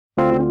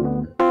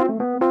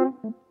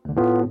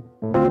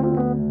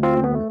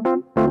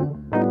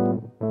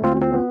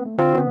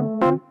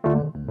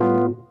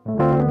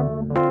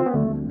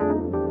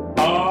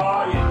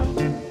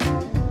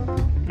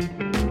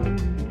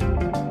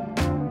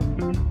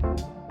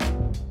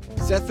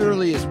Seth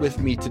Early is with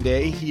me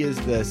today. He is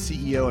the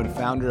CEO and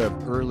founder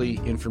of Early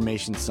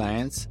Information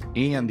Science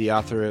and the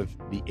author of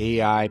The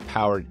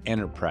AI-Powered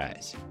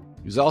Enterprise.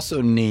 He was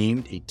also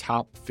named a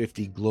top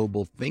 50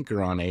 global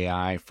thinker on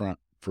AI for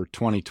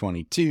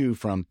 2022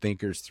 from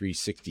Thinkers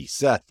 360.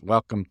 Seth,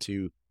 welcome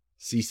to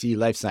CC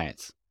Life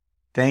Science.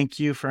 Thank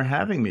you for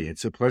having me.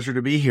 It's a pleasure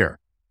to be here.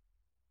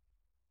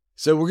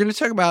 So we're going to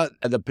talk about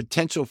the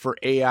potential for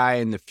AI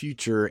in the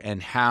future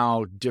and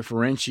how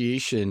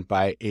differentiation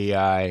by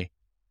AI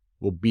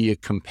will be a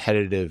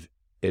competitive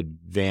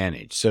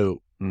advantage.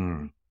 So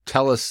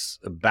tell us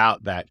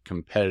about that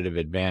competitive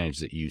advantage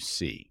that you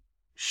see.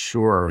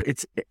 Sure.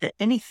 It's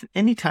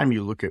anytime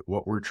you look at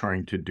what we're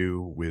trying to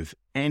do with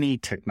any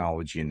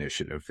technology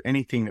initiative,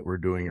 anything that we're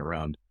doing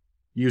around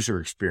user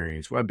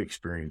experience, web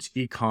experience,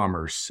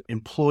 e-commerce,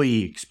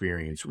 employee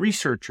experience,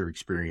 researcher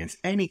experience,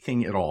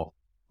 anything at all,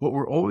 what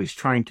we're always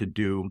trying to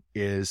do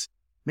is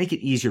make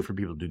it easier for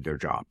people to do their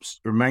jobs.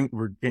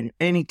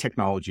 Any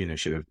technology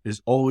initiative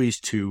is always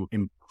to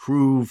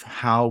improve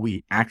how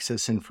we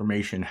access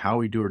information, how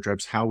we do our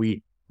jobs, how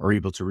we are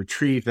able to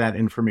retrieve that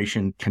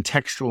information,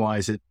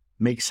 contextualize it,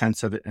 make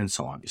sense of it, and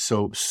so on.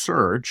 So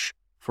search,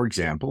 for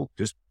example,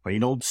 just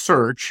plain old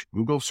search,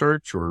 Google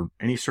search or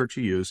any search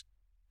you use,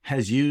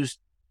 has used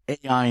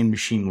AI and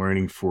machine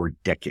learning for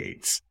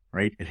decades,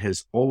 right? It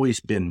has always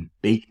been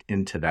baked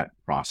into that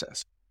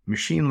process.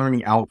 Machine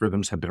learning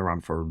algorithms have been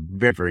around for a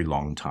very, very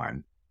long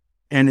time.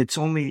 And it's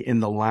only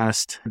in the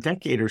last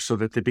decade or so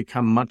that they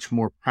become much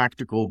more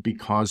practical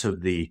because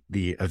of the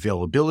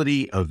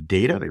availability of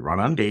data. They run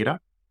on data,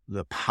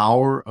 the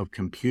power of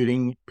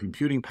computing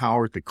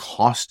power, the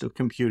cost of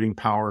computing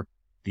power,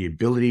 the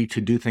ability to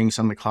do things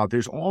on the cloud.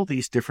 There's all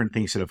these different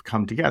things that have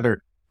come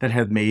together that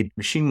have made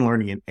machine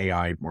learning and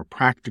AI more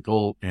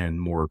practical and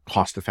more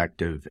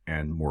cost-effective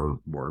and more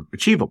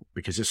achievable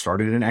because it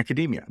started in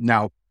academia.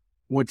 Now,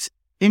 what's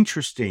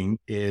interesting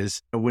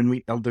is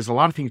there's a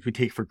lot of things we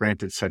take for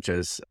granted, such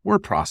as word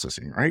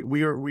processing, right?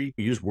 We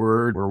use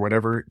Word or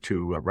whatever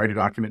to write a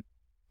document.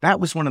 That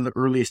was one of the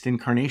earliest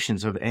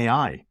incarnations of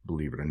AI,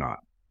 believe it or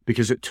not,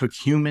 because it took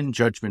human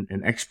judgment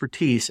and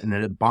expertise and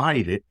it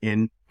embodied it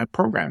in a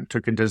program. It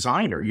took a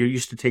designer. You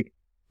used to take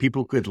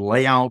people could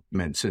lay out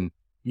documents, and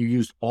you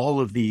used all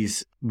of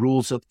these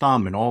rules of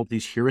thumb and all of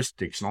these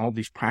heuristics and all of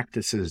these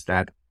practices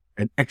that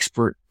an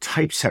expert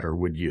typesetter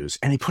would use,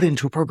 and they put it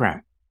into a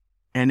program.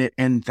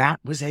 And that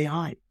was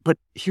AI. But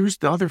here's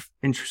the other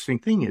interesting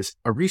thing is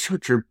a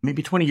researcher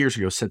maybe 20 years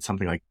ago said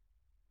something like,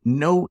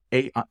 no,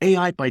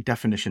 AI by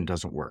definition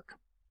doesn't work.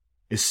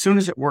 As soon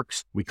as it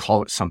works, we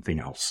call it something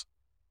else.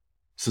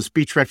 So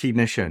speech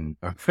recognition,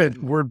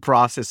 word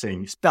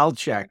processing, spell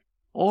check,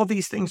 all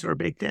these things are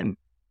baked in.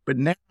 But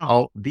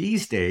now,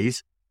 these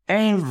days,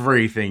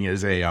 everything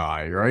is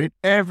AI, right?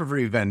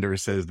 Every vendor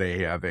says they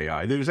have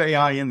AI. There's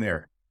AI in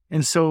there.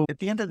 And so at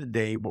the end of the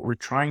day, what we're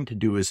trying to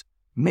do is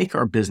make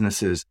our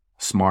businesses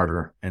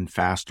smarter and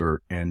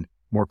faster and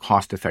more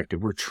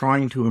cost-effective. We're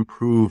trying to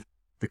improve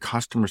the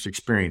customer's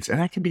experience. And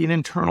that can be an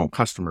internal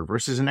customer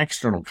versus an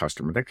external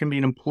customer. That can be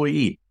an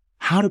employee.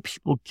 How do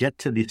people get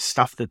to the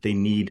stuff that they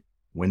need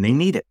when they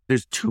need it?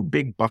 There's two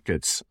big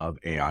buckets of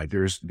AI.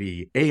 There's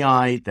the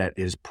AI that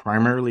is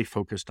primarily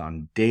focused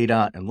on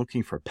data and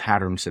looking for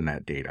patterns in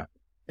that data.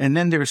 And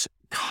then there's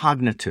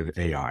cognitive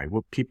AI,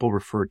 what people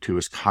refer to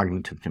as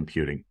cognitive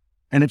computing.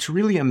 And it's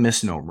really a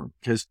misnomer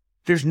because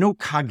there's no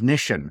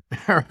cognition,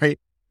 right?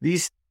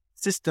 These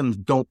systems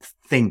don't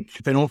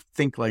think. They don't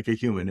think like a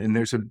human. And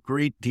there's a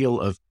great deal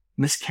of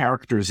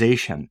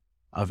mischaracterization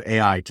of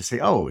AI to say,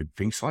 oh, it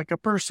thinks like a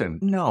person.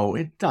 No,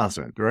 it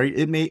doesn't, right?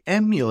 It may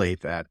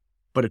emulate that,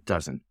 but it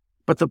doesn't.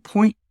 But the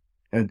point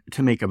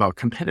to make about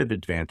competitive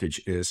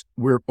advantage is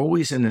we're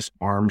always in this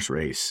arms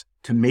race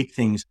to make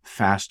things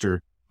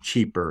faster,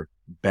 cheaper,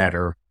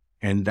 better.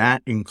 And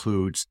that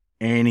includes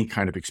any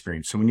kind of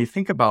experience. So when you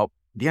think about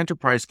the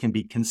enterprise can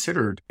be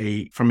considered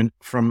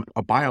from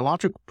a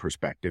biological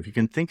perspective. You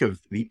can think of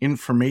the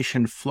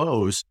information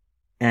flows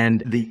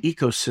and the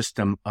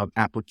ecosystem of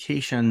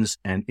applications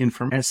and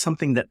information as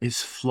something that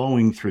is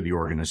flowing through the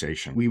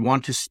organization. We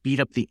want to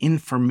speed up the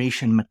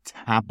information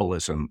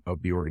metabolism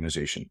of the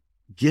organization,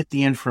 get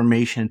the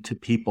information to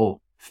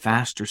people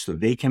faster so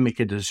they can make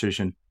a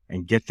decision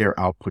and get their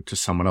output to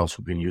someone else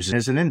who can use it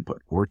as an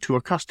input or to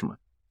a customer.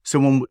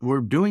 So when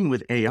we're doing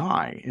with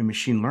AI and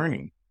machine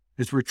learning,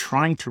 is we're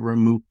trying to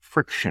remove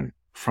friction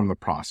from the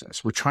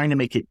process. We're trying to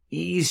make it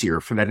easier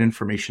for that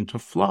information to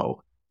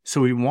flow. So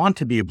we want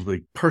to be able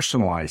to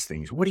personalize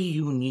things. What do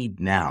you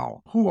need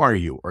now? Who are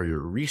you? Are you a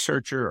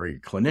researcher? Are you a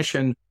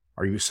clinician?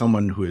 Are you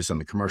someone who is on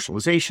the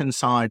commercialization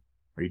side?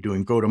 Are you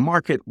doing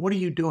go-to-market? What are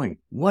you doing?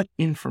 What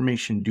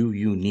information do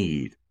you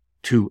need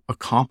to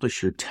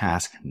accomplish your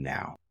task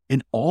now?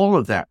 And all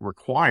of that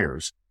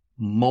requires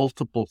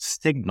multiple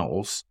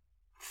signals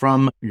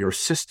from your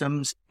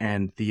systems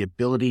and the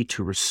ability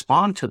to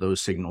respond to those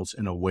signals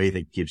in a way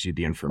that gives you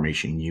the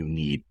information you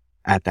need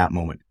at that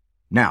moment.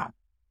 Now,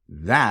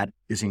 that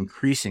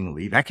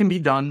can be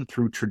done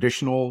through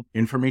traditional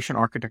information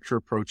architecture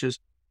approaches,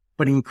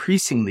 But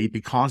increasingly,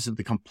 because of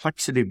the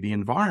complexity of the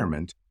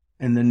environment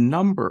and the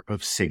number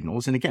of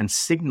signals, and again,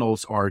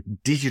 signals are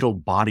digital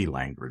body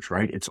language,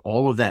 right? It's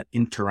all of that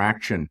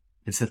interaction.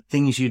 It's the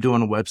things you do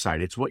on a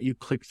website. It's what you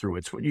click through.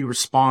 It's what you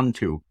respond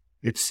to.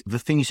 It's the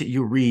things that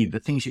you read,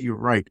 the things that you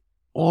write.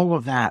 All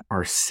of that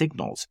are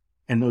signals.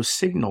 And those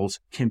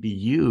signals can be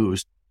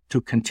used to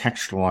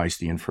contextualize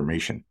the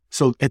information.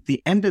 So at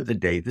the end of the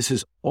day, this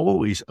is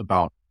always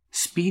about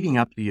speeding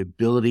up the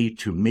ability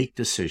to make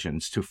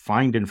decisions, to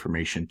find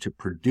information, to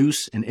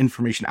produce an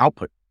information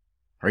output,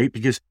 right?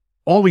 Because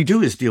all we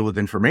do is deal with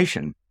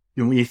information.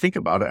 And when you think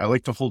about it, I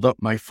like to hold up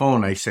my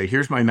phone. I say,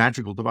 here's my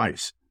magical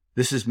device.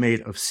 This is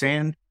made of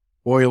sand,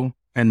 oil,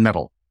 and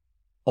metal,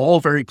 all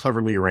very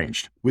cleverly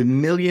arranged with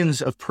millions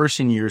of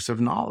person years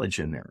of knowledge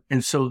in there.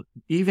 And so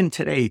even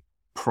today,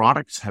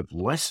 products have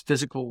less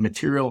physical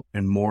material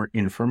and more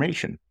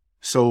information.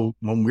 So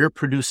when we're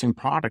producing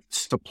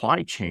products,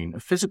 supply chain, a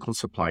physical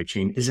supply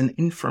chain is an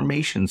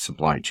information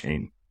supply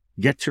chain.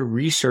 Get to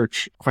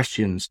research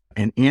questions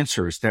and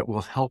answers that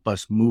will help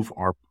us move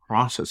our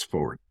process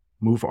forward,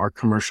 move our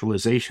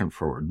commercialization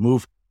forward,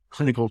 move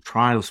clinical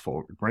trials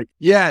forward, right?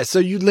 Yeah. So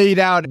you laid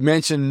out,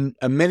 mentioned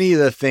many of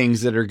the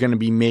things that are going to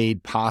be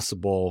made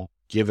possible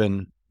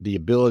given the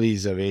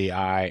abilities of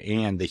AI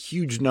and the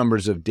huge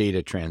numbers of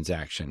data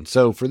transactions.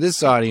 So for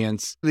this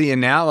audience, the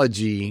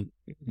analogy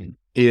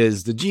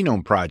is the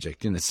Genome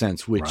Project in a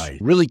sense, which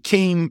really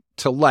came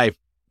to life.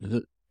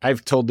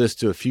 I've told this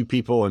to a few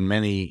people and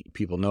many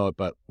people know it,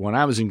 but when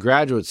I was in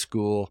graduate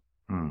school,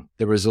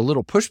 there was a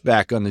little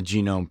pushback on the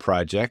Genome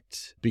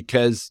Project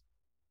because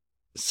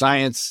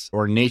Science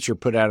or Nature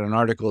put out an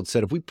article that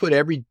said, if we put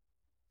every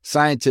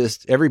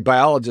scientist, every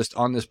biologist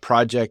on this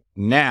project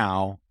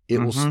now, it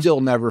will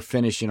still never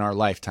finish in our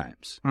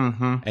lifetimes.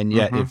 And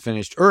yet it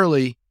finished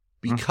early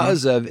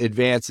because of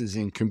advances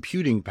in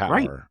computing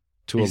power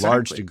to a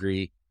large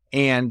degree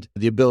and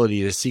the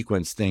ability to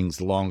sequence things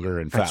longer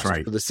and faster. That's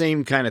right. So the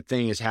same kind of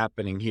thing is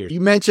happening here.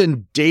 You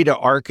mentioned data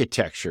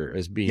architecture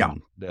as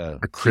being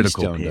a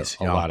critical piece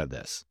to a lot of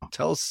this.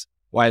 Tell us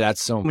why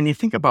that's so. When you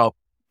think about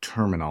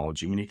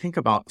terminology, when you think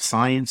about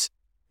science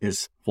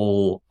is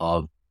full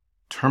of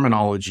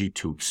terminology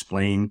to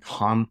explain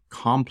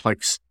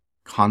complex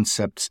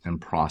concepts and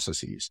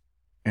processes.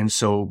 And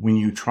so when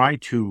you try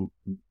to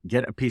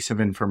get a piece of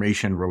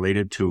information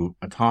related to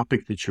a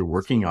topic that you're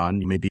working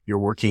on, maybe you're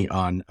working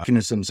on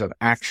mechanisms of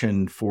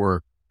action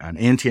for an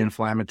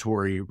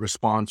anti-inflammatory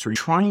response, or you're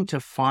trying to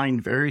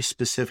find very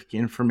specific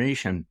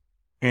information.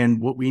 And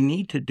what we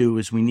need to do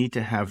is we need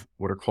to have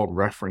what are called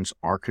reference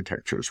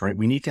architectures, right?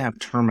 We need to have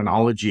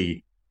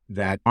terminology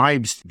that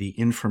describes the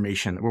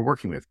information that we're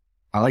working with.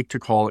 I like to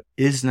call it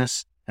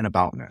isness and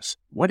aboutness.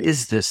 What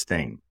is this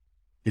thing?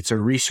 It's a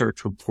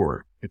research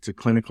report. It's a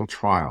clinical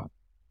trial.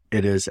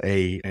 It is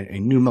a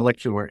new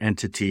molecular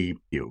entity.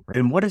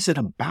 And what is it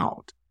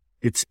about?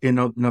 It's in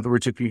other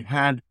words, if you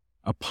had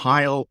a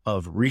pile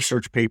of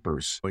research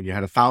papers, when you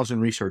had 1,000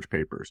 research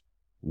papers,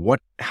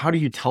 how do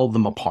you tell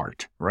them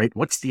apart, right?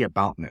 What's the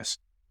aboutness?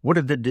 What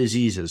are the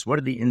diseases? What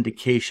are the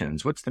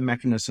indications? What's the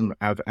mechanism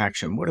of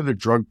action? What are the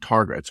drug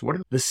targets? What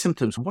are the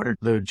symptoms? What are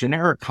the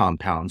generic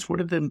compounds? What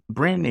are the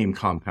brand name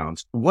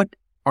compounds? What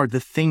are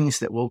the things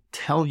that will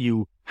tell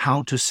you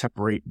how to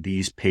separate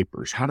these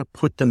papers, how to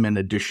put them in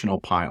additional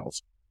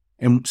piles?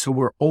 And so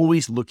we're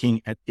always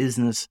looking at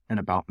isness and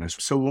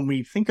aboutness. So when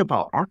we think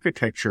about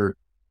architecture,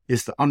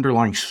 is the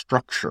underlying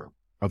structure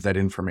of that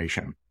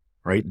information,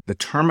 right? The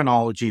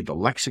terminology, the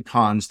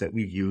lexicons that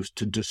we use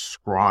to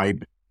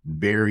describe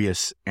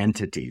various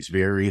entities,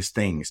 various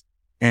things.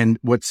 And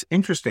what's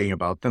interesting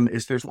about them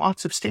is there's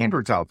lots of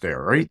standards out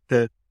there, right?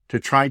 To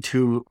try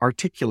to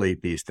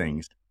articulate these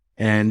things.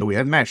 And we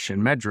have MESH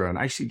and MEDRA and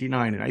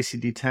ICD-9 and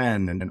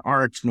ICD-10 and an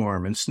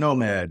RxNorm and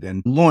SNOMED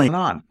and LOIN and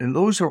on. And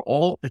those are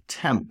all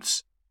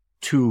attempts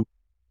to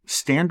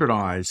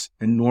standardize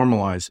and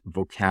normalize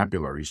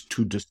vocabularies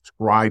to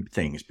describe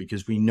things,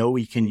 because we know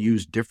we can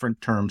use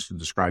different terms to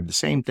describe the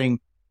same thing.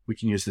 We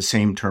can use the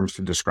same terms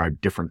to describe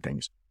different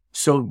things.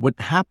 So what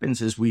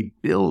happens is we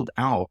build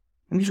out,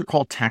 and these are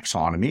called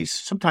taxonomies.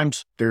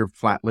 Sometimes they're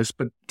flat lists,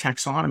 but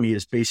taxonomy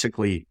is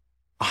basically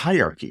a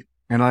hierarchy.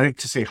 And I like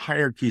to say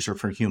hierarchies are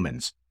for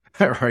humans,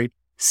 right?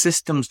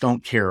 Systems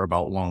don't care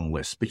about long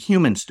lists, but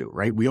humans do,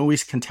 right? We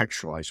always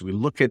contextualize. We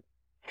look at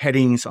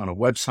headings on a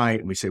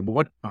website and we say,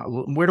 well,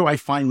 where do I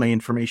find my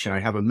information?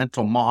 I have a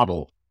mental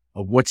model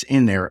of what's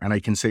in there. And I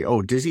can say,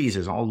 oh,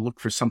 diseases, I'll look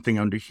for something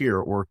under here,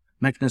 or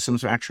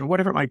mechanisms of action,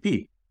 whatever it might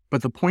be.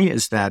 But the point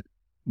is that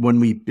when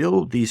we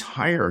build these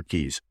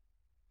hierarchies,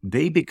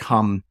 they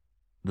become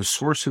the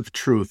source of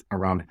truth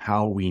around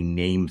how we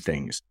name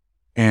things.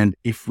 And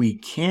if we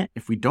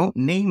don't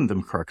name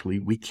them correctly,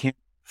 we can't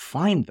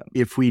find them.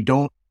 If we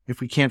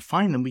can't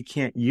find them, we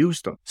can't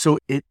use them. So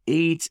it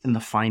aids in the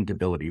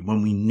findability.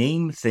 When we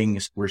name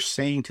things, we're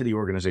saying to the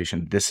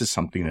organization, this is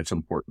something that's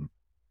important.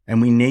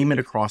 And we name it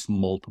across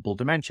multiple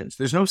dimensions.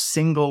 There's no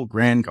single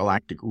grand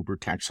galactic Uber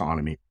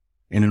taxonomy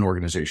in an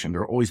organization.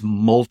 There are always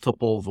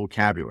multiple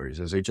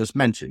vocabularies, as I just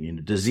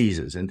mentioned,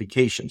 diseases,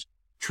 indications,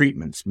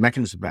 treatments,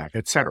 mechanisms of action,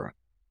 et cetera.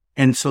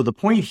 And so the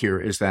point here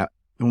is that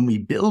when we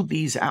build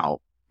these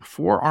out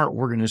for our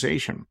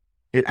organization,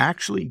 it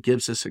actually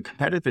gives us a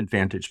competitive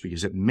advantage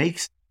because it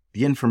makes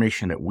the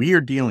information that we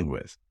are dealing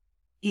with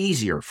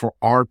easier for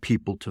our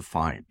people to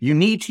find. You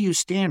need to use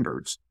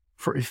standards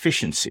for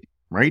efficiency,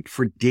 right?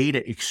 For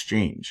data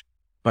exchange.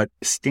 But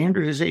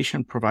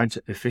standardization provides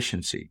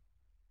efficiency.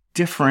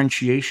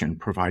 Differentiation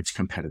provides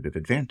competitive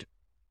advantage.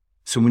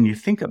 So when you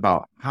think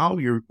about how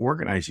you're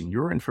organizing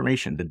your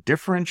information, the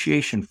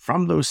differentiation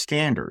from those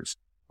standards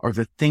are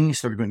the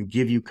things that are going to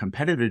give you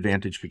competitive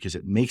advantage because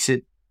it makes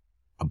it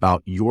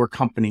about your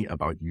company,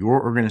 about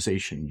your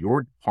organization,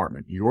 your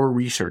department, your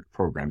research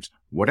programs,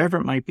 whatever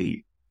it might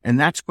be. And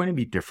that's going to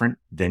be different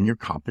than your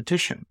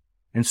competition.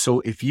 And so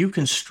if you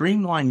can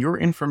streamline your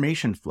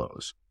information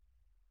flows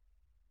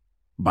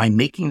by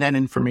making that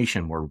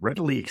information more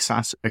readily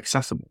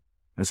accessible,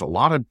 there's a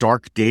lot of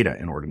dark data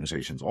in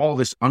organizations, all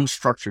this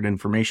unstructured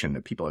information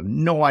that people have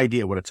no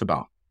idea what it's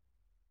about.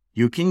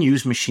 You can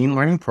use machine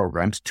learning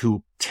programs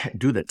to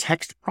do the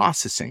text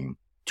processing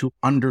to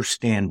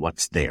understand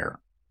what's there,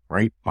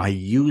 right? By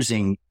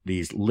using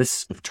these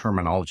lists of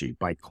terminology,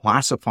 by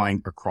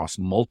classifying across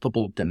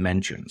multiple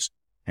dimensions.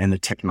 And the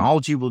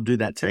technology will do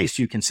that today.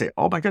 So you can say,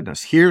 oh my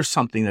goodness, here's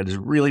something that is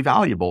really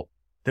valuable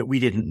that we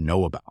didn't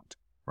know about,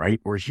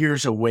 right? Or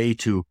here's a way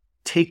to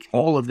take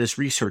all of this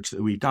research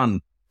that we've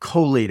done,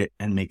 collate it,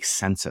 and make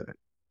sense of it.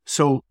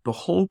 So the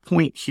whole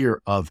point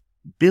here of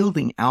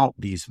building out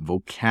these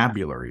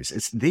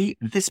vocabularies,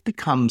 this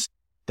becomes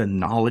the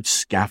knowledge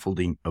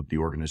scaffolding of the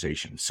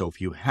organization. So if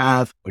you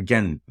have,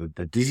 again,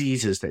 the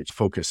diseases that you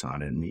focus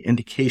on and the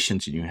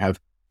indications, and you have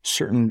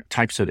certain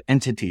types of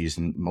entities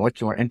and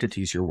molecular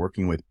entities you're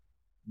working with,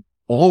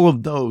 all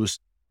of those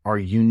are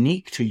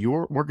unique to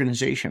your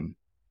organization.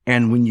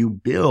 And when you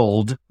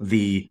build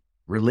the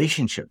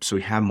relationship, so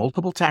we have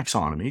multiple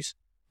taxonomies,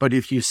 but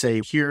if you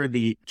say, here are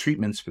the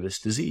treatments for this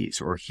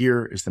disease, or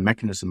here is the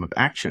mechanism of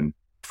action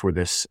for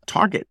this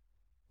target,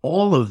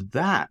 all of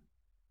that,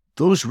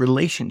 those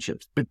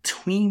relationships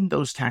between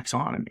those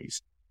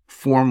taxonomies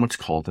form what's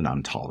called an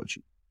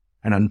ontology.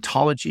 An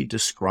ontology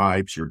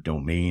describes your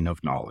domain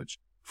of knowledge.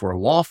 For a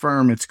law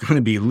firm, it's going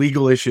to be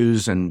legal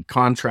issues and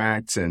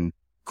contracts and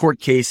court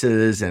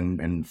cases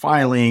and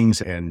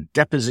filings and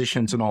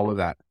depositions and all of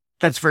that.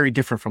 That's very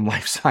different from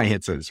life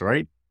sciences,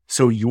 right?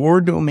 So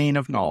your domain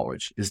of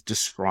knowledge is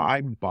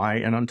described by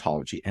an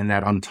ontology, and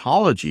that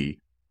ontology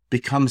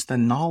becomes the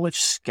knowledge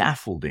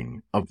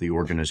scaffolding of the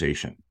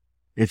organization.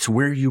 It's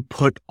where you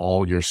put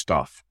all your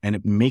stuff, and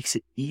it makes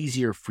it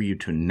easier for you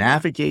to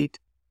navigate,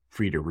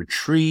 for you to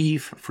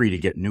retrieve, for you to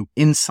get new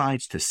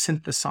insights, to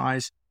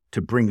synthesize,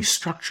 to bring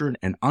structured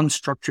and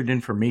unstructured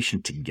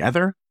information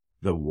together.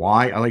 The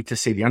why, I like to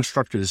say the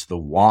unstructured is the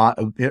why,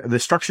 the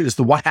structured is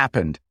the what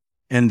happened,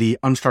 and the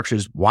unstructured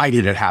is why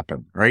did it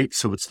happen, right?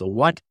 So it's the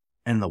what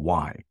and the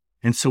why.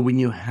 And so when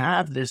you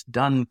have this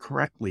done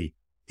correctly,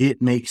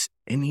 it makes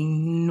an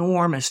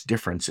enormous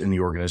difference in the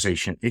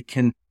organization. It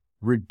can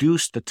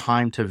reduce the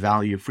time to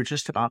value for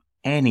just about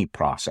any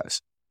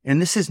process.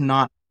 And this is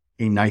not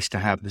a nice to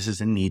have, this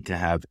is a need to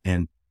have.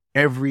 And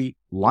every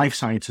life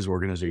sciences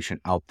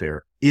organization out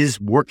there is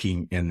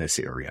working in this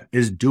area,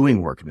 is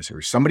doing work in this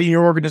area. Somebody in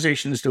your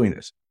organization is doing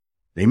this.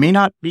 They may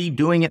not be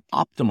doing it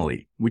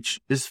optimally, which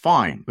is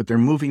fine, but they're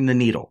moving the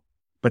needle.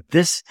 But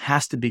this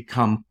has to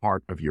become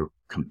part of your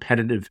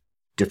competitive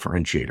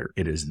differentiator.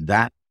 It is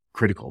that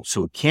critical.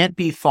 So it can't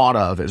be thought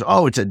of as,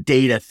 oh, it's a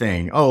data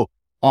thing. Oh,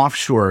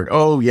 offshore.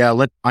 Oh, yeah,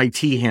 let IT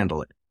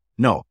handle it.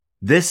 No,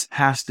 this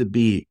has to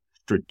be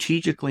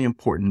strategically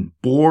important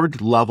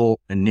board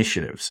level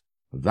initiatives.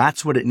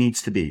 That's what it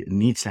needs to be. It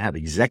needs to have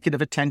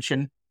executive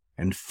attention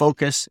and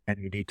focus, and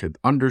you need to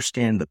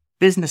understand the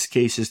business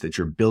cases that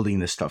you're building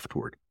this stuff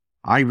toward.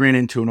 I ran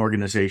into an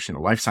organization,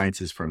 a life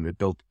sciences firm that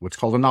built what's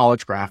called a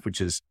knowledge graph,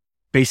 which is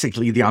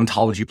basically the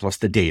ontology plus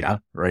the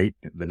data, right?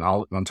 The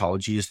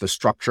ontology is the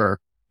structure,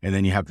 and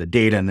then you have the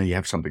data, and then you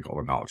have something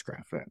called a knowledge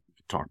graph. We can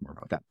talk more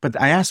about that. But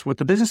I asked what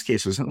the business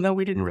case was. No,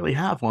 we didn't really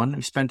have one.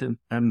 We spent about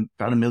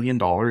 $1 million,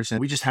 and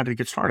we just had to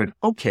get started.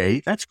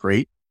 Okay, that's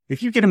great.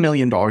 If you get $1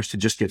 million to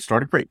just get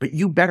started, great. But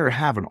you better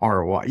have an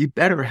ROI. You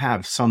better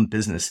have some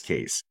business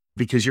case,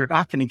 because you're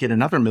not going to get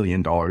another $1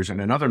 million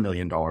and another $1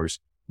 million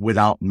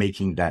without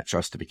making that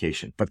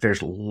justification. But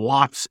there's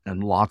lots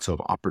and lots of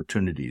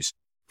opportunities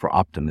for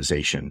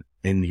optimization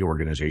in the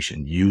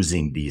organization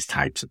using these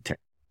types of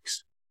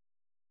techniques.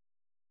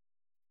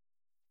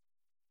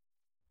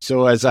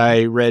 So as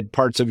I read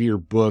parts of your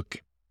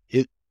book,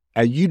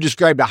 you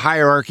described a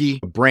hierarchy,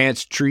 a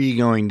branch tree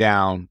going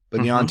down,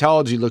 but the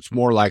ontology looks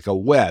more like a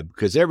web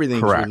because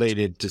everything's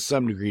related to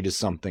some degree to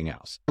something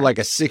else. Like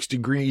a 6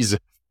 degrees of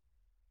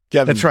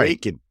Kevin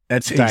Bacon.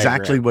 That's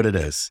exactly what it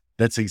is.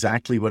 That's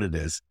exactly what it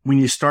is. When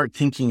you start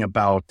thinking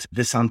about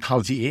this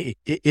ontology,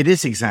 it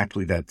is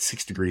exactly that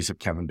 6 degrees of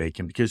Kevin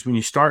Bacon, because when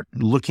you start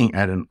looking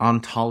at an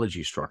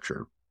ontology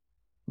structure,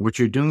 what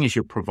you're doing is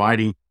you're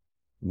providing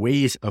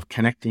ways of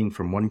connecting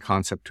from one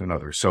concept to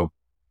another. So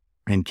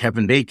in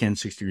Kevin Bacon,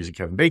 6 Degrees of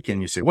Kevin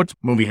Bacon, you say, what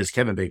movie has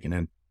Kevin Bacon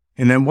in?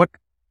 And then what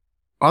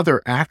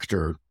other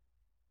actor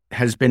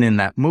has been in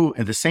that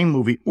in the same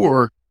movie,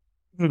 or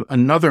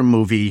another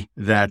movie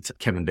that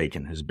Kevin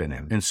Bacon has been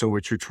in. And so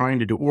what you're trying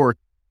to do, or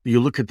you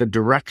look at the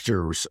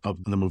directors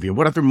of the movie,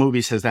 what other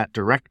movies has that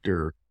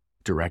director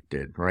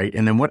directed, right?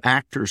 And then what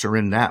actors are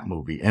in that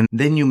movie? And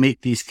then you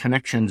make these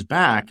connections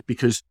back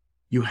because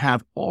you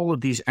have all of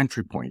these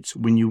entry points.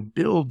 When you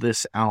build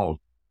this out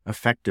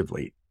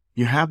effectively,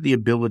 you have the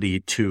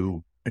ability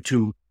to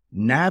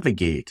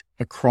navigate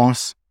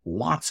across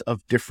lots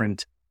of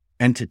different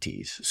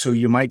entities. So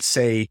you might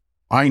say,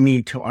 I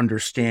need to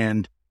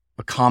understand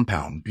a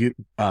compound,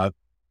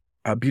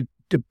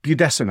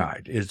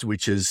 budesonide,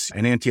 which is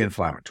an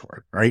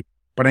anti-inflammatory, right?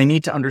 But I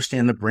need to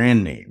understand the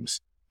brand names,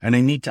 and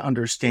I need to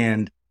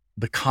understand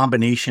the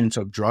combinations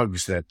of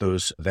drugs that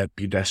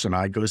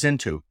budesonide goes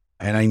into.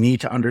 And I need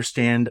to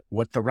understand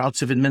what the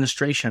routes of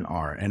administration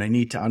are. And I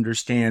need to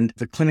understand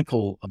the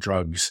clinical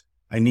drugs.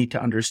 I need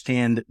to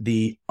understand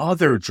the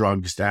other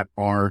drugs that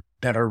are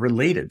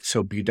related.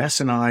 So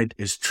budesonide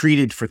is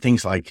treated for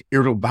things like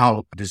irritable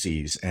bowel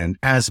disease and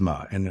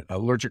asthma and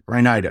allergic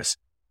rhinitis.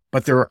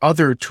 But there are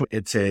other,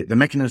 the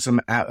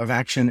mechanism of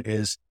action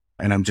is,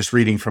 and I'm just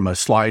reading from a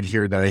slide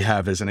here that I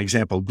have as an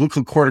example,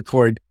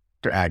 glucocorticoid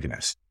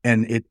agonist,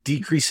 and it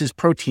decreases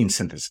protein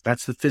synthesis.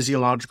 That's the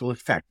physiological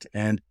effect.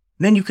 And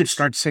then you could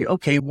start to say,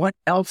 okay, what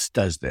else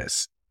does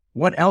this?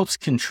 What else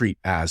can treat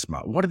asthma?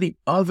 What are the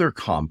other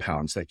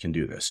compounds that can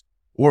do this?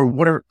 Or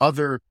what are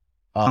other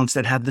compounds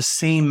that have the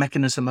same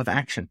mechanism of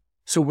action?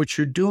 So what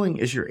you're doing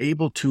is you're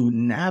able to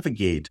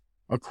navigate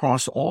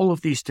across all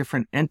of these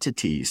different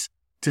entities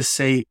to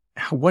say,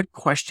 what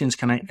questions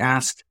can I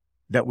ask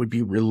that would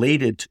be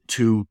related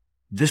to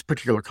this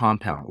particular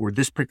compound or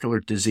this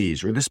particular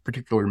disease or this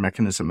particular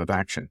mechanism of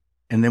action?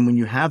 And then when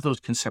you have those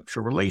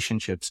conceptual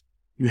relationships,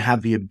 you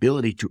have the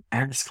ability to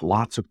ask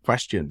lots of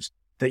questions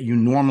that you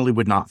normally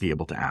would not be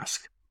able to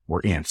ask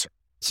or answer.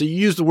 So you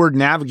use the word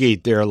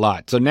navigate there a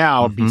lot. So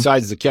now,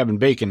 besides the Kevin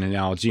Bacon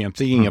analogy, I'm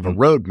thinking of a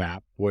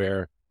roadmap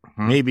where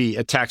maybe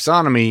a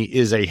taxonomy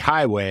is a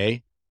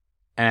highway,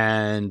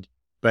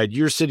 but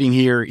you're sitting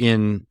here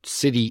in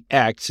city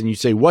X and you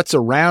say, what's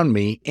around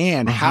me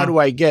and how do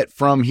I get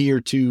from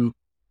here to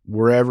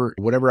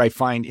whatever I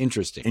find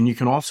interesting? And you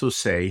can also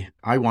say,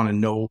 I want to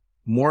know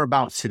more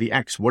about city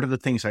X. What are the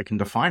things I can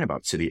define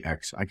about city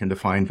X? I can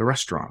define the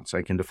restaurants.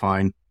 I can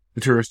define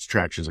the tourist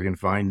attractions. I can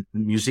define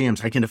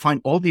museums. I can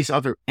define all these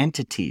other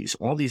entities,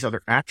 all these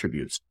other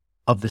attributes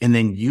and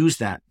then use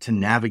that to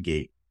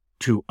navigate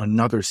to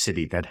another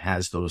city that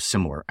has those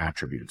similar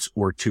attributes,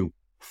 or to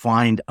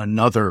find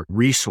another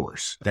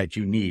resource that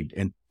you need.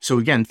 And so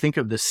again, think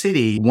of the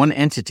city, one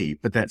entity,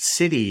 but that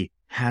city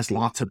has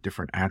lots of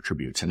different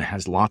attributes and it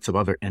has lots of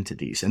other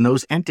entities. And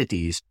those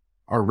entities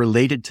are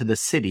related to the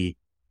city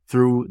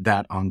through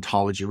that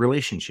ontology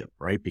relationship,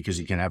 right? Because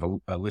you can have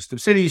a list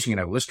of cities, you can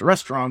have a list of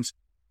restaurants.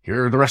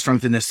 Here are the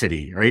restaurants in this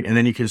city, right? And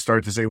then you can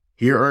start to say,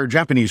 here are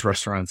Japanese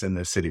restaurants in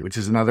this city, which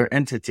is another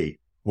entity.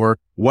 Or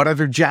what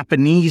other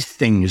Japanese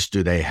things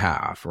do they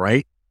have,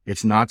 right?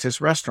 It's not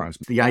just restaurants.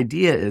 The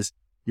idea is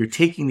you're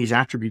taking these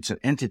attributes and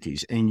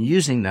entities and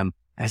using them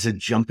as a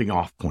jumping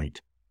off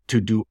point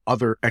to do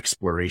other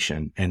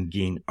exploration and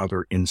gain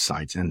other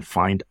insights and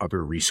find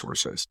other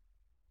resources.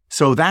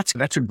 So that's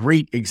a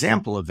great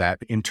example of that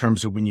in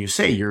terms of when you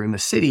say you're in the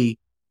city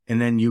and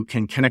then you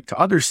can connect to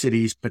other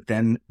cities, but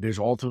then there's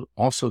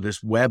also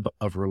this web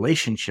of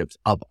relationships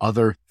of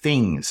other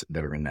things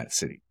that are in that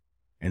city.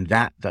 And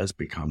that does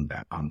become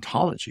that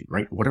ontology,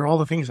 right? What are all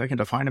the things I can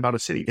define about a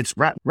city? It's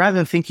rather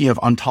than thinking of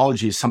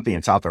ontology as something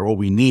that's out there, oh,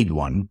 we need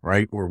one,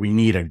 right? Or we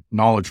need a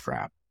knowledge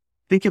graph.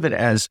 Think of it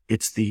as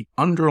it's the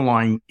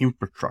underlying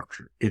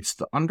infrastructure. It's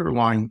the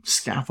underlying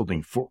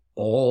scaffolding for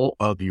all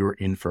of your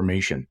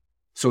information.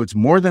 So it's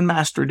more than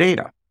master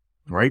data,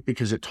 right?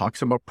 Because it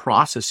talks about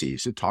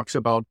processes. It talks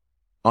about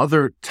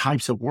other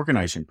types of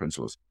organizing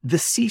principles. The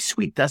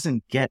C-suite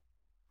doesn't get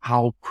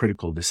how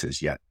critical this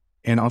is yet.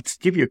 And I'll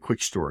give you a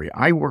quick story.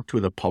 I worked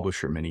with a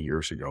publisher many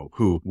years ago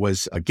who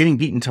was getting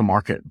beaten to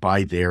market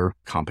by their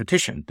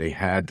competition. They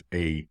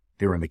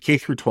were in the K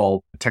through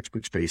 12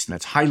 textbook space, and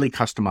that's highly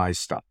customized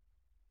stuff.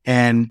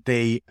 And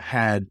they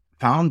had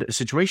found a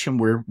situation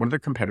where one of their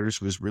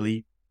competitors was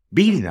really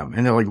beating them.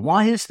 And they're like,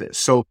 why is this?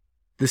 So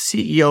the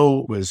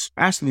CEO was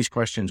asking these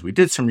questions. We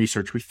did some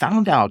research. We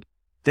found out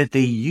that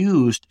they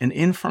used an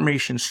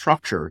information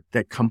structure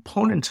that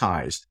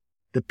componentized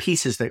the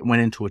pieces that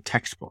went into a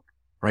textbook,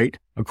 right?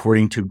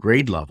 According to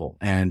grade level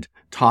and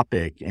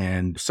topic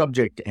and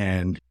subject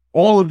and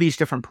all of these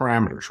different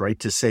parameters, right?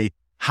 To say,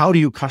 how do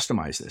you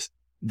customize this?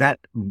 That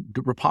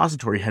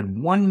repository had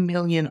 1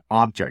 million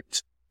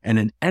objects, and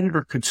an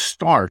editor could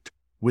start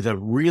with a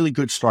really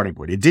good starting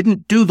point. It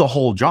didn't do the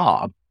whole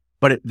job,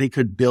 but they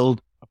could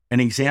build an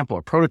example,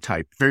 a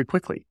prototype very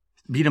quickly,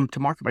 beat them to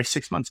market by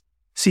 6 months.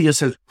 CEO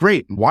says,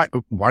 great, why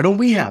don't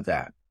we have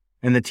that?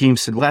 And the team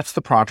said, well, that's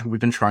the project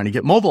we've been trying to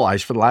get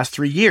mobilized for the last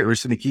 3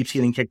 years, and it keeps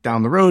getting kicked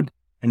down the road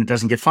and it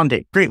doesn't get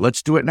funding. Great,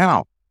 let's do it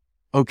now.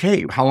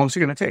 Okay, how long is it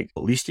going to take?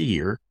 At least a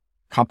year.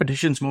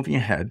 Competition's moving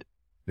ahead.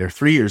 They're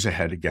 3 years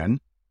ahead again,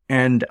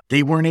 and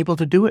they weren't able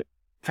to do it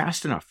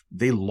fast enough.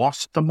 They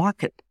lost the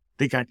market.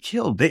 They got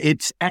killed.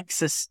 It's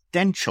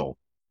existential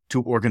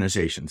to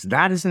organizations.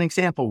 That is an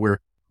example where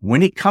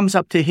when it comes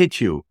up to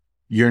hit you,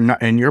 you're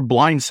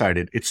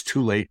blindsided, it's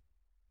too late.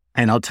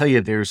 And I'll tell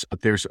you, there's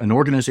an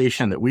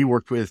organization that we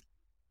worked with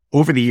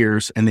over the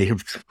years, and they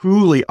have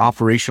truly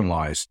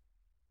operationalized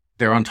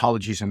their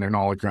ontologies and their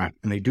knowledge graph.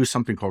 And they do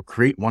something called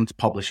create once,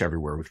 publish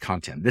everywhere with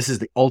content. This is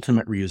the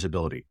ultimate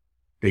reusability.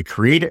 They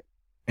create it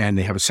and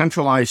they have a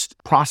centralized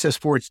process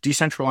for its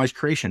decentralized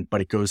creation, but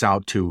it goes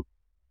out to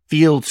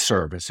field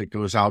service. It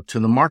goes out to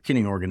the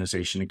marketing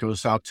organization. It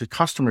goes out to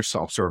customer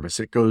self-service.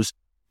 It goes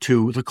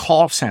to the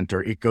call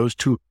center. It goes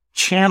to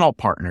channel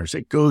partners.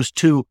 It goes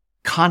to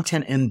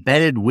content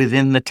embedded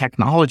within the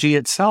technology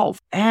itself,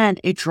 and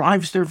it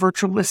drives their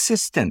virtual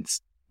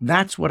assistants.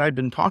 That's what I've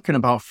been talking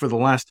about for the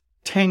last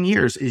 10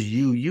 years is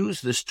you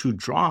use this to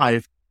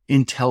drive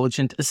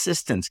intelligent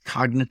assistance,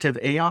 cognitive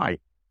AI.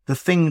 The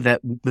thing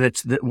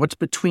what's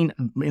between,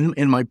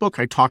 in my book,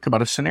 I talk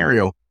about a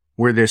scenario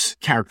where this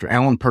character,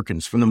 Alan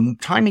Perkins, from the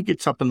time he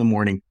gets up in the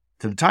morning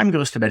to the time he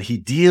goes to bed, he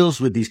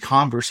deals with these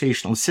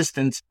conversational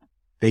assistants.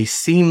 They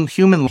seem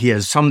human. He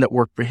has some that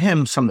work for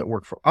him, some that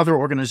work for other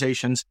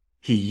organizations.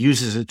 He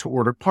uses it to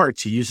order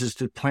parts. He uses it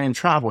to plan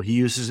travel. He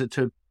uses it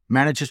to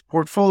manage his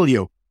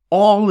portfolio.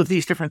 All of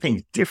these different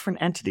things, different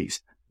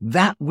entities.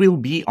 That will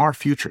be our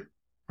future,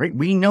 right?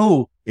 We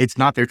know it's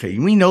not their case.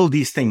 We know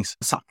these things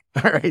suck,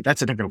 right?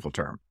 That's a technical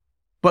term.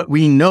 But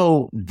we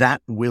know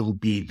that will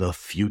be the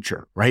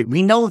future, right?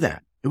 We know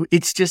that.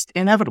 It's just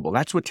inevitable.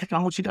 That's what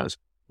technology does.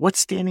 What's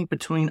standing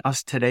between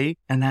us today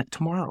and that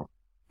tomorrow?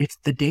 It's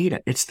the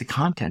data. It's the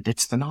content.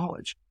 It's the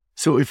knowledge.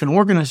 So if an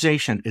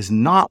organization is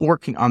not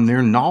working on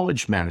their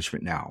knowledge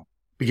management now,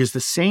 because the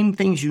same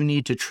things you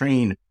need to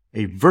train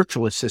a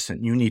virtual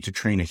assistant, you need to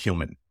train a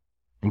human.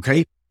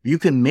 Okay. You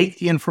can make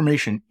the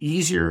information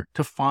easier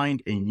to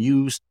find and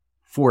use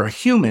for a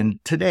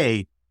human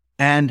today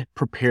and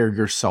prepare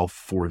yourself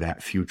for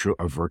that future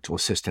of virtual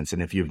assistants.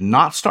 And if you've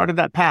not started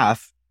that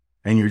path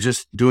and you're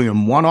just doing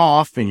them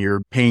one-off and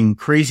you're paying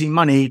crazy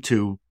money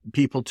to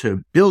people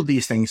to build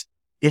these things,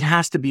 it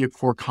has to be a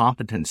core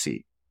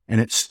competency.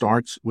 And it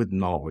starts with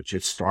knowledge.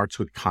 It starts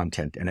with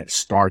content, and it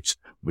starts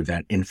with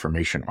that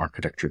information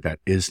architecture, that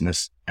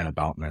isness and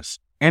aboutness.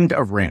 End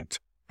of rant.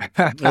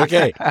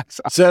 Okay.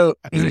 So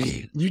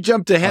you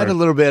jumped ahead a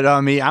little bit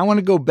on me. I want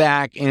to go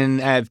back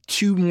and have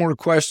two more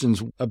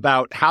questions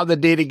about how the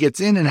data gets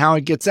in and how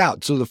it gets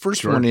out. So the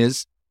first one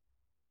is,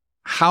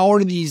 how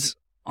are these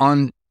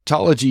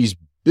ontologies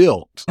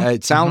built?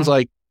 It sounds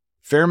like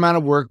a fair amount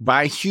of work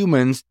by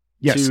humans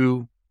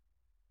to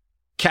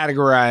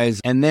categorize.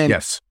 And then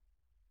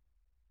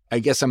I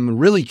guess I'm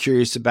really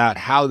curious about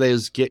how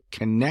those get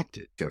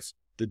connected. Yes.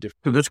 So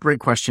those are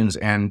great questions.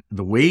 And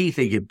the way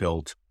they get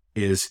built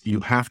is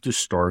you have to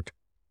start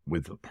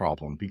with the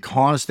problem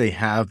because they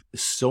have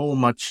so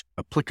much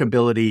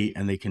applicability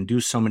and they can do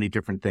so many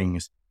different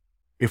things.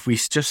 If we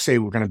just say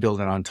we're going to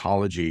build an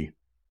ontology,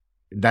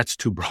 that's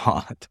too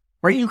broad,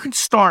 right? You can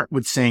start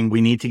with saying we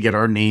need to get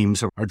our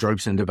names of our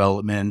drugs in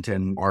development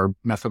and our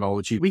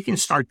methodology. We can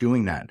start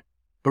doing that.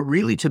 But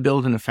really, to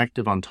build an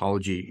effective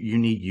ontology, you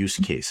need use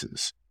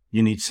cases.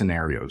 You need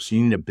scenarios.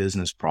 You need a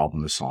business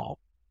problem to solve.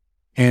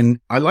 And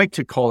I like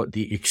to call it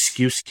the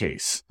excuse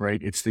case,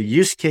 right? It's the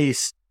use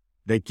case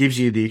that gives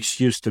you the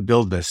excuse to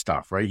build this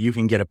stuff, right? You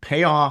can get a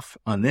payoff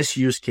on this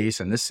use case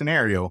and this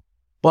scenario,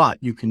 but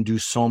you can do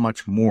so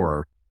much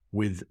more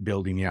with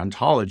building the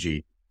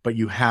ontology, but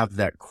you have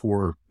that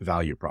core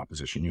value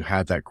proposition. You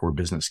have that core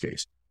business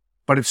case.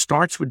 But it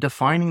starts with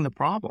defining the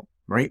problem,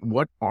 right?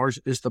 What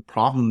is the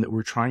problem that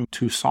we're trying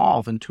to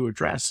solve and to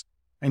address?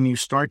 And you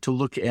start to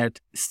look at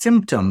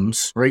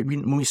symptoms, right?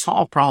 When we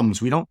solve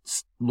problems, we don't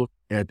look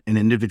at an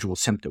individual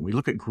symptom. We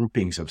look at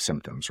groupings of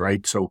symptoms,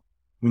 right? So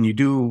when you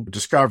do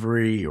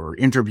discovery or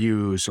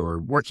interviews or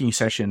working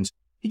sessions,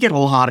 you get a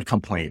lot of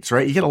complaints,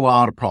 right? You get a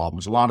lot of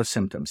problems, a lot of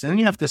symptoms. And then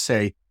you have to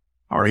say,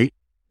 all right,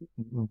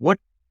 what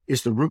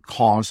is the root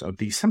cause of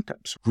these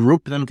symptoms?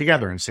 Group them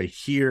together and say,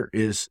 here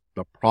is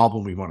the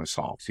problem we want to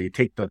solve. So you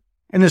take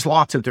and there's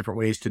lots of different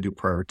ways to do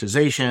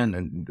prioritization,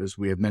 and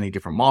we have many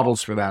different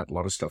models for that, a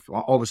lot of stuff,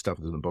 all the stuff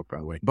is in the book, by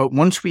the way. But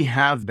once we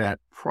have that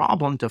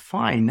problem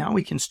defined, now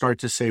we can start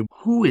to say,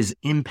 who is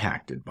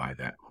impacted by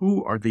that?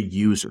 Who are the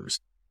users?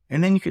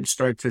 And then you can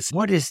start to say,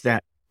 what is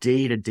that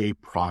day-to-day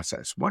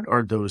process? What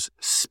are those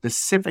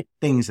specific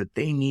things that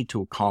they need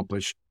to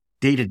accomplish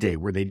day-to-day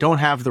where they don't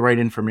have the right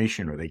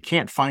information or they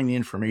can't find the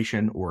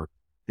information or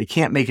they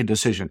can't make a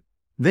decision?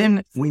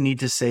 Then we need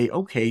to say,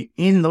 okay,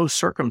 in those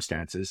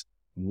circumstances,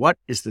 what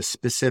is the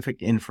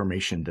specific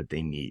information that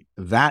they need?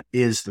 That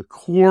is the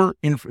core,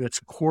 that's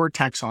core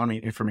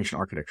taxonomy information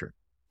architecture.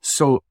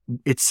 So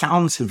it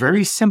sounds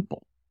very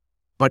simple,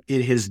 but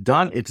it's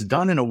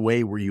done in a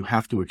way where you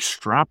have to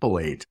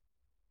extrapolate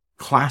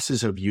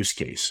classes of use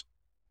case.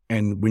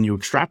 And when you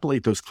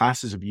extrapolate those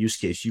classes of use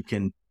case, you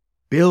can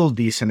build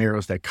these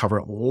scenarios that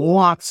cover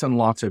lots and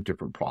lots of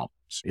different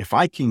problems. If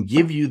I can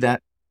give you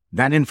that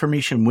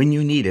information when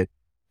you need it,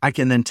 I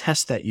can then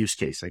test that use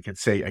case. I can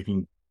say, I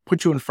can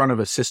put you in front of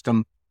a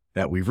system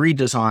that we've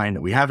redesigned,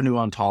 that we have a new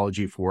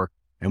ontology for,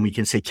 and we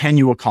can say, can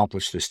you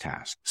accomplish this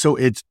task? So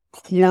it's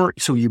core.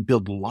 So you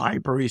build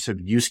libraries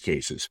of use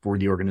cases for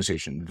the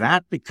organization.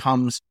 That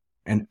becomes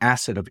an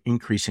asset of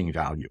increasing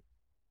value.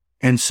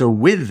 And so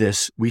with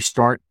this, we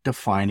start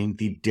defining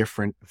the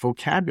different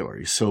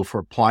vocabularies. So for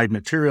applied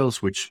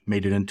materials, which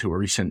made it into a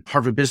recent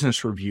Harvard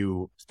Business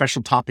Review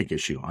special topic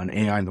issue on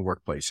AI in the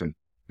workplace, and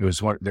it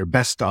was their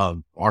best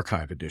of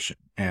archive edition.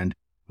 And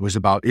it was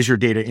about, is your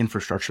data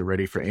infrastructure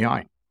ready for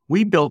AI?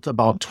 We built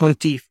about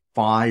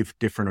 25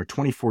 different or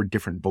 24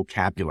 different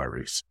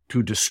vocabularies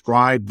to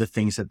describe the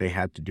things that they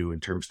had to do in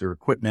terms of their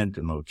equipment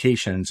and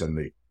locations and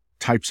the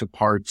types of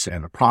parts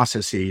and the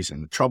processes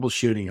and the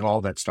troubleshooting and all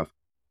that stuff.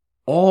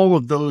 All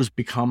of those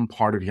become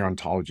part of your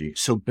ontology.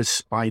 So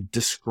by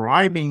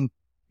describing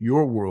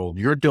your world,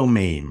 your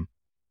domain,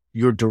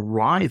 you're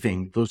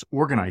deriving those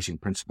organizing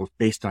principles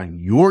based on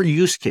your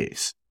use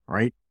case,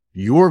 right?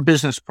 Your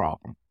business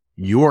problem,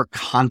 your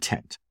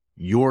content,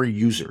 your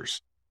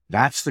users.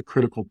 That's the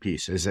critical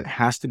piece, is it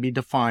has to be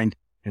defined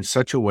in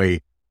such a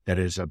way that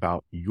is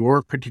about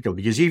your particular,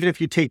 because even if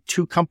you take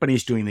two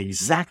companies doing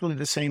exactly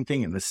the same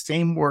thing in the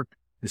same work,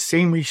 the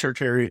same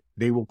research area,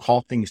 they will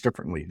call things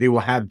differently. They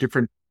will have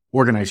different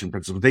organizing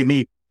principles. They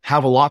may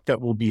have a lot that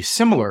will be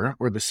similar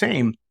or the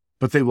same,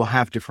 but they will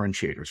have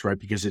differentiators, right?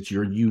 Because it's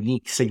your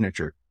unique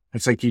signature.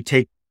 It's like you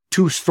take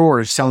two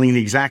stores selling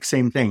the exact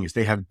same things.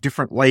 They have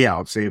different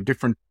layouts. They have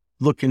different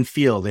look and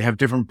feel. They have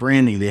different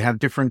branding. They have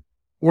different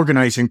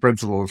organizing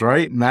principles,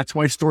 right? And that's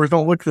why stores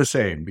don't look the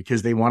same,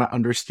 because they want to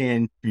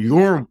understand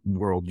your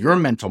world, your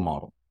mental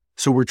model.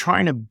 So we're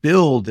trying to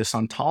build this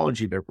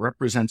ontology that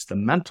represents the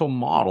mental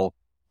model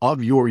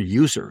of your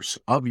users,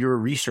 of your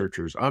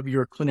researchers, of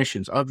your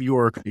clinicians, of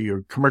your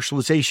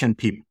commercialization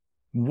people.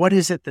 What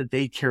is it that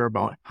they care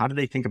about? How do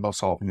they think about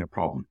solving the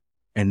problem?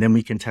 And then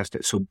we can test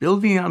it. So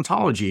building an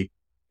ontology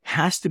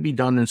has to be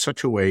done in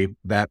such a way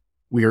that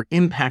we are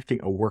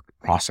impacting a work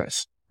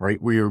process,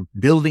 right? We are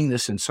building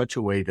this in such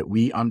a way that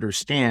we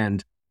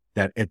understand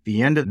that at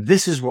the end of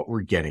this is what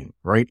we're getting,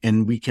 right?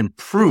 And we can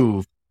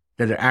prove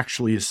that it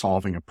actually is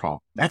solving a problem.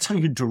 That's how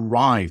you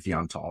derive the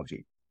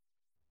ontology.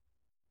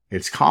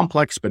 It's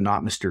complex, but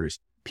not mysterious.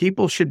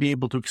 People should be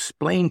able to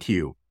explain to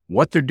you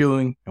what they're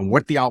doing and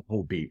what the output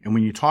will be. And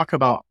when you talk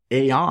about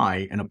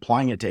AI and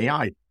applying it to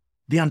AI,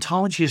 the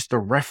ontology is the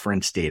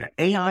reference data.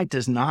 AI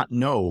does not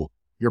know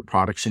your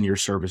products and your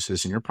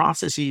services and your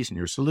processes and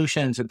your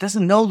solutions. It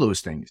doesn't know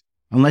those things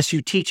unless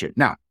you teach it.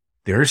 Now,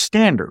 there are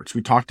standards.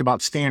 We talked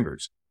about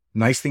standards.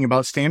 Nice thing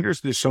about standards,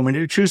 there's so many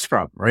to choose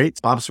from, right?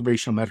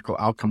 Observational medical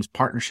outcomes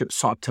partnership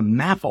sought to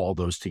map all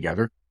those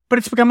together, but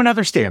it's become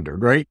another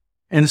standard, right?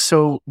 And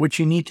so what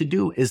you need to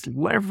do is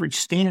leverage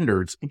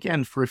standards,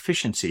 again, for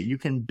efficiency. You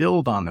can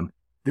build on them.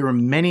 There are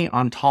many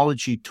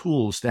ontology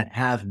tools that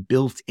have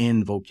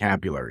built-in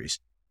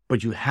vocabularies,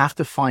 but you have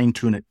to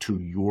fine-tune it to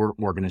your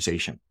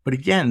organization. But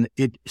again,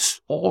 it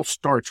all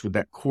starts with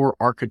that core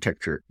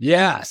architecture.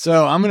 Yeah.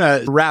 So I'm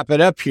going to wrap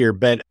it up here,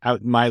 but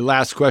my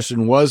last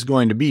question was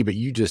going to be, but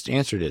you just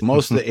answered it.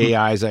 Most of the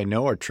AIs I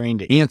know are trained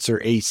to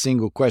answer a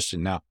single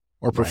question now,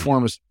 or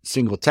perform a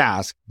single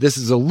task. This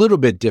is a little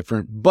bit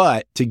different,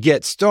 but to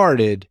get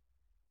started,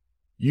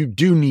 you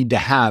do need to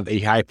have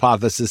a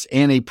hypothesis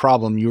and a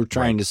problem you're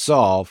trying to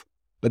solve,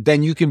 but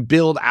then you can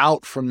build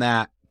out from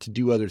that to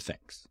do other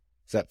things.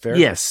 Is that fair?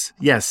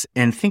 Yes.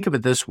 And think of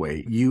it this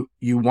way. You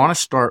want to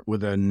start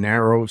with a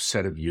narrow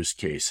set of use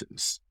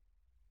cases,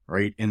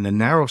 right? And the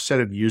narrow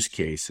set of use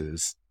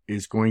cases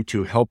is going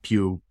to help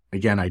you,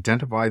 again,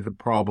 identify the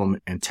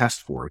problem and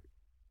test for it,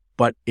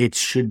 but it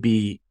should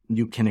be,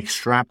 you can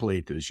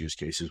extrapolate those use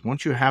cases.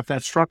 Once you have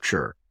that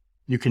structure,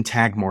 you can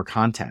tag more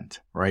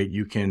content, right?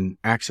 You can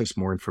access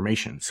more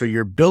information. So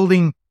you're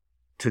building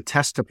to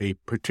test a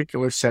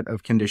particular set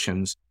of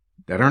conditions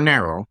that are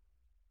narrow,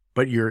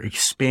 but you're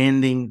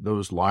expanding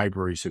those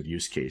libraries of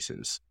use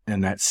cases.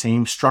 And that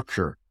same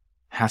structure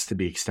has to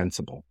be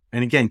extensible.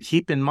 And again,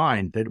 keep in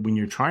mind that when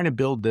you're trying to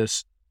build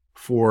this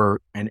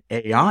for an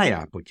AI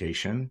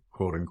application,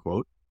 quote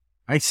unquote,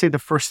 I'd say the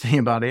first thing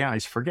about AI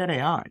is forget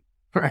AI,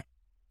 right?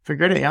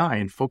 Forget AI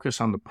and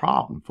focus on the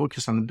problem,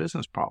 focus on the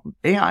business problem.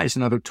 AI is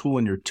another tool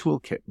in your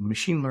toolkit.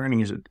 Machine learning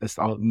is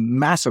a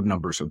massive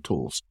numbers of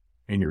tools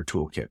in your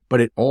toolkit,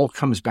 but it all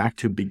comes back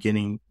to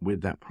beginning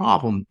with that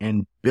problem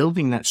and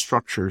building that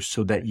structure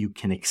so that you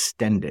can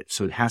extend it.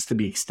 So it has to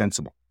be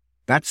extensible.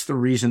 That's the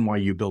reason why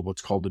you build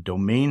what's called the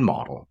domain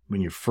model when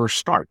you first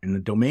start. In the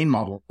domain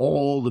model,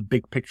 all the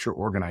big picture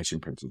organizing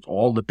principles,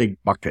 all the big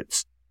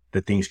buckets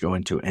that things go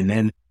into, and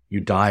then you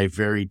dive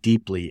very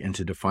deeply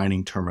into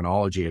defining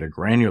terminology at a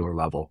granular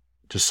level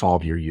to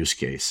solve your use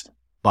case.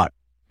 But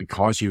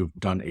because you've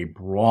done a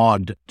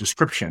broad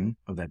description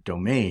of that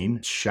domain,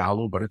 it's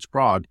shallow, but it's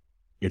broad,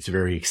 it's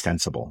very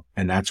extensible.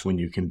 And that's when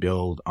you can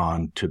build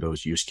on to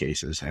those use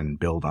cases and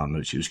build on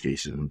those use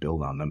cases and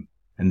build on them.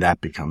 And that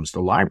becomes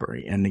the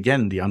library. And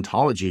again, the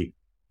ontology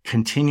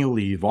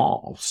continually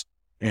evolves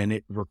and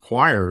it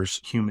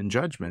requires human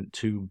judgment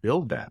to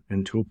build that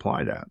and to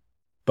apply that.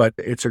 But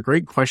it's a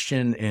great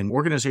question. And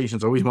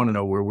organizations always want to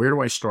know where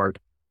do I start?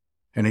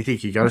 And I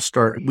think you got to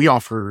start. We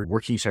offer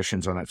working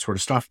sessions on that sort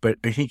of stuff, but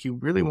I think you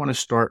really want to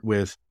start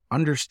with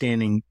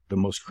understanding the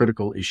most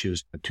critical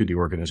issues to the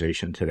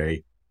organization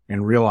today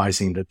and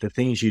realizing that the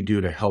things you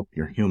do to help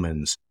your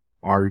humans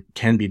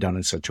can be done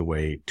in such a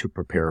way to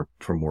prepare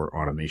for more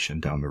automation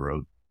down the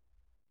road.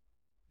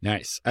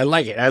 Nice. I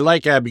like it. I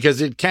like it because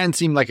it can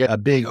seem like a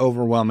big,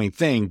 overwhelming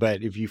thing.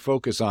 But if you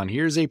focus on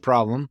here's a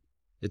problem,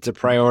 it's a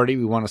priority,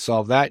 we want to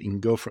solve that, you can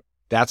go for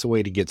that's a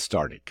way to get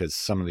started because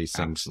some of these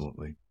things,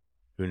 absolutely,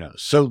 who knows?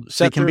 So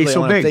Seth, can be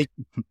so big.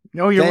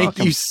 You're welcome. Thank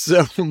you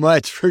so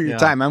much for your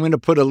time. I'm going to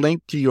put a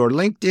link to your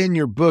LinkedIn,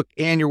 your book,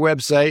 and your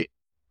website.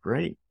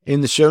 Great.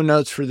 In the show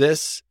notes for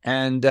this.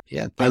 And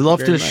I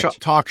love to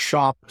talk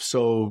shop.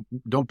 So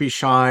don't be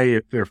shy.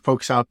 If there are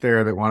folks out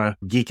there that want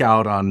to geek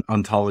out on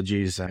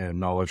ontologies and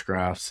knowledge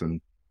graphs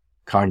and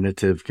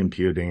cognitive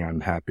computing,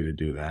 I'm happy to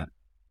do that.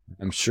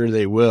 I'm sure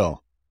they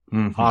will.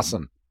 Mm-hmm.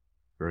 Awesome.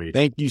 Great.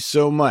 Thank you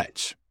so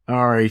much.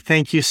 All right.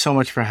 Thank you so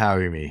much for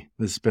having me.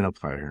 This has been a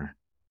pleasure.